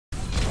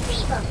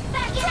Double.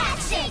 Back in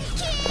action.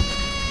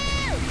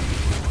 Kill.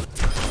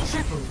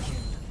 Triple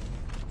kill.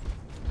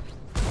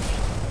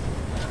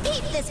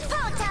 Keep this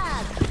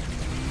Roadhog.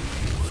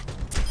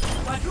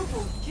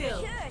 Quadruple kill.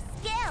 Pure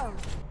skill.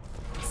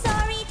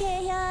 Sorry,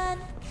 Taehyun.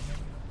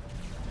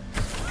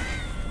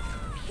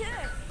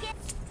 Pure skill.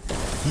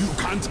 You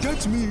can't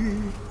get me.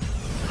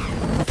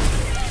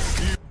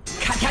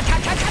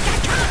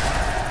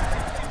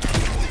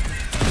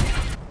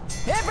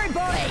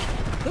 Everybody,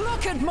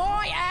 look at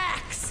my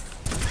axe!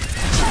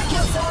 Check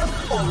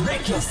yourself or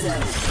wreck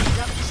yourself.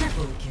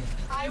 Triple kill.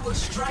 I will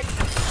strike.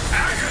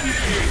 Agony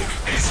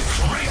is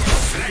great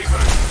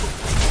flavor.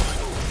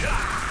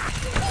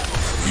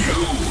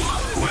 You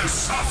will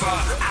suffer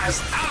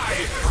as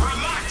I,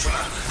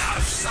 Ramattra,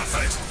 have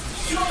suffered.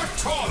 Your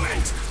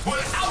torment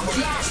will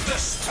outlast the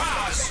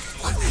stars.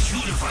 When the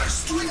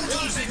universe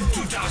dwindles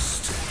into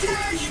dust,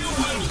 there you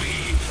will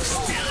be,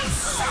 still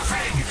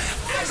suffering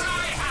as I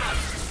have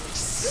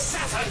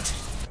suffered.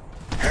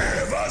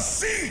 Have a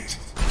seat!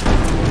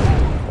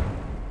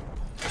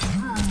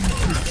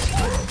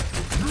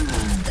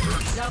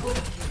 Double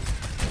kill.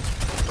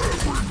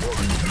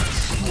 Everybody gets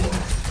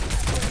struck.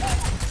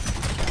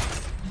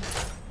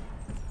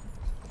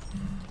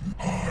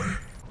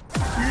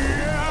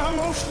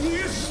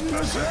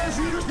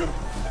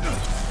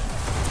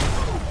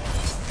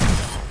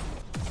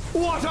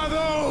 What are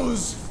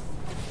those?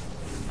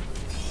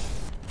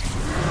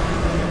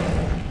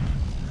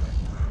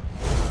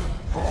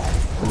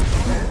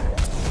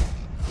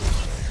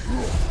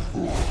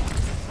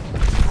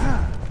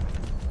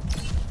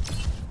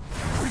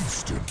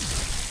 Winston.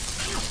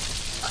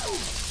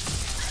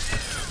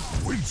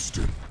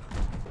 Winston.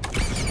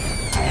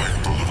 Collect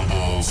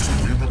deliverables to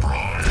win the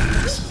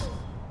prize.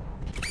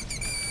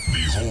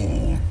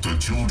 Behold the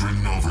children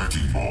of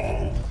Wrecking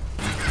Ball.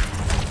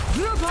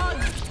 Roadhog!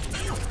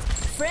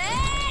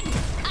 Fred!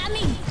 I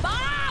mean,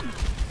 Bob!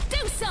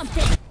 Do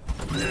something!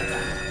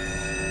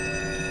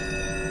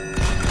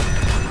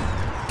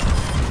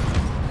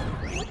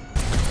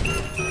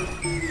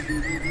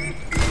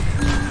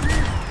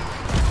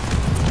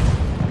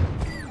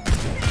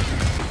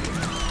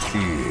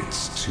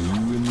 It's 2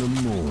 in the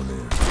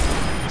morning.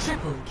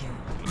 Triple kill.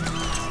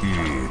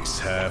 It's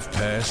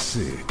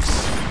 6:30.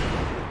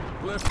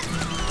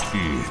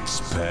 It's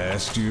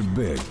past your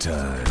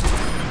bedtime.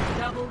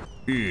 Double.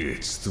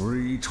 It's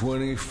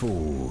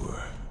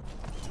 3:24.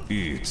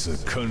 It's a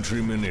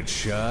country minute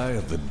shy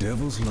of the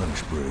devil's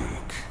lunch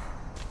break.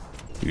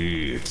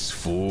 It's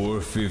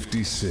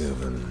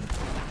 4:57.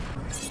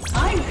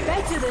 I'm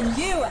better than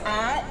you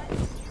at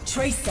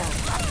Tracer.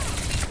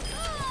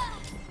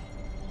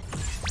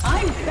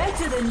 I'm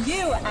better than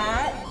you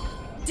at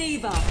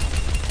D.VA.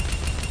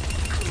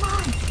 Come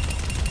on!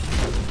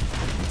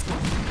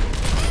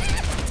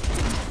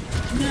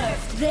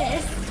 Nerf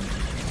this!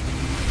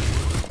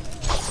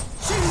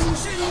 Shin,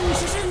 shin,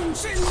 shin,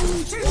 shin,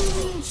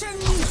 shin, shin,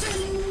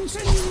 shin,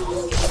 shin.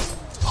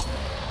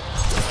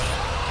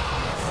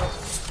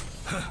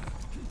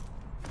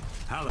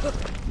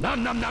 Nom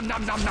nom nom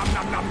nom nom nom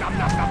nom nom nom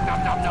nom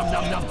nom nom nom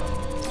nom nom.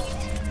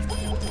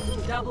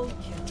 Double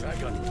kill.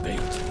 Dragon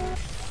bait.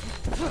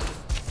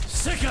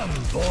 Sick 'em,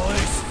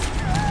 boys.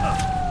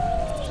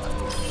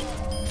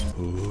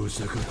 Who's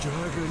a good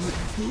dragon?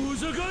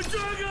 Who's a good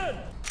dragon?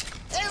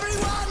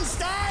 Everyone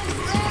stand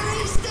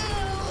very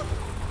still.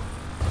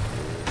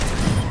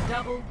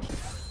 Double.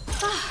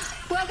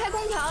 我要开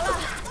空调了。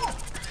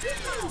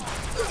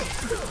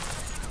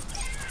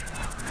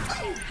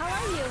How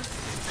are you?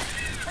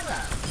 Hello.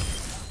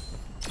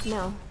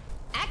 No.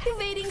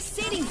 Activating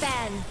seating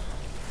fan.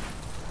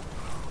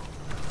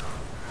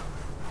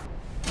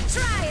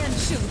 Try and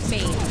shoot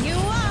me. You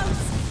won't.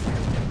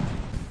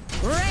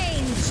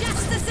 Rain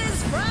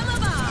justices from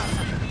above.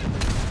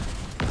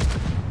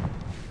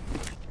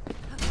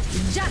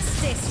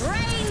 Justice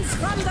reigns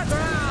from the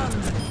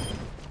ground.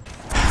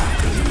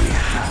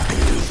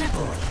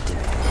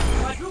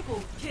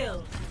 Quadruple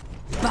kill.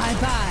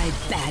 Bye-bye,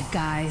 bad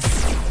guys.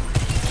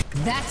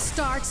 That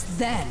starts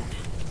then.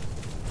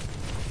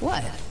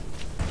 What?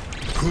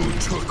 Who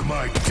took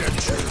my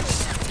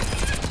dentures?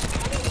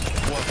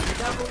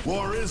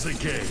 War is a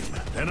game,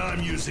 and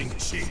I'm using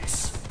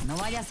cheats. No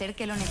vaya a ser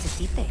que lo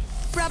necesite.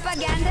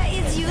 Propaganda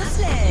is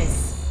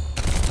useless.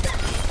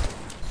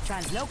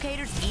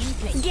 Translocators in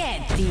place.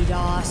 Get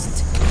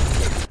DDoSed.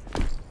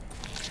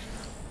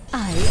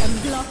 I am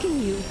blocking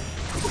you.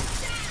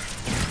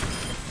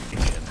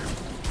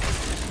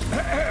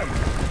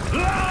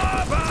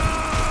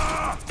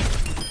 Lava!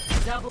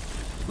 Double.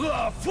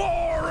 The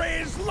floor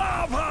is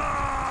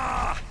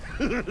lava!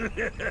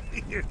 Ignore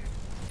it!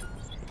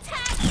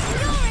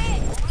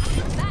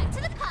 Back to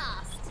the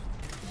past.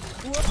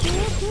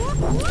 Whoa!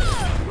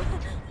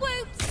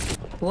 Whoops!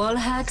 Wall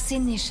hacks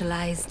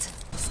initialized.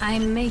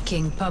 I'm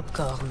making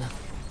popcorn.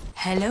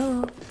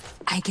 Hello?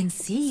 I can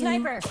see you.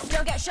 Sniper,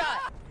 don't get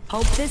shot.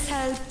 Hope this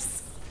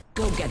helps.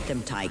 Go get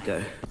them,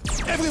 Tiger.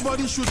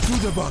 Everybody shoot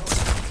through the box.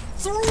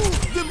 Through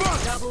the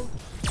box! Double.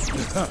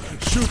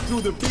 Shoot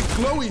through the big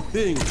glowy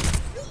thing.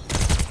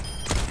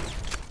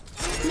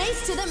 Maybe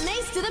mace to the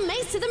mace to the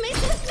mace to the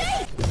mace to the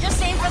face!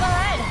 Just aim for the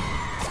head!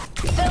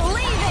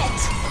 Believe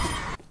it!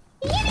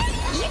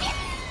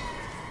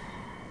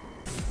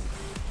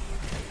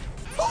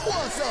 Who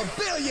wants a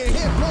billion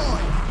hit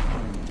points?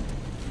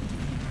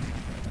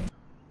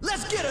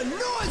 Let's get a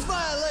noise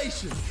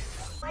violation!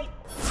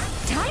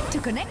 Time to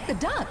connect the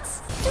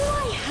dots. Do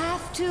I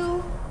have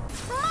to?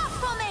 Mock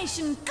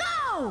formation,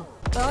 go!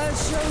 I'll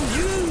show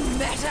you,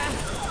 Meta!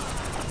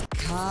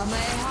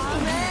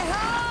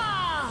 Kamehameha!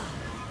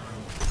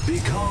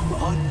 Become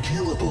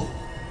unkillable.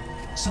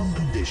 Some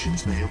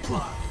conditions may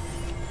apply.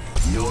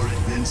 You're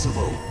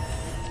invincible.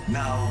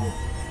 Now,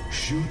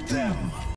 shoot them.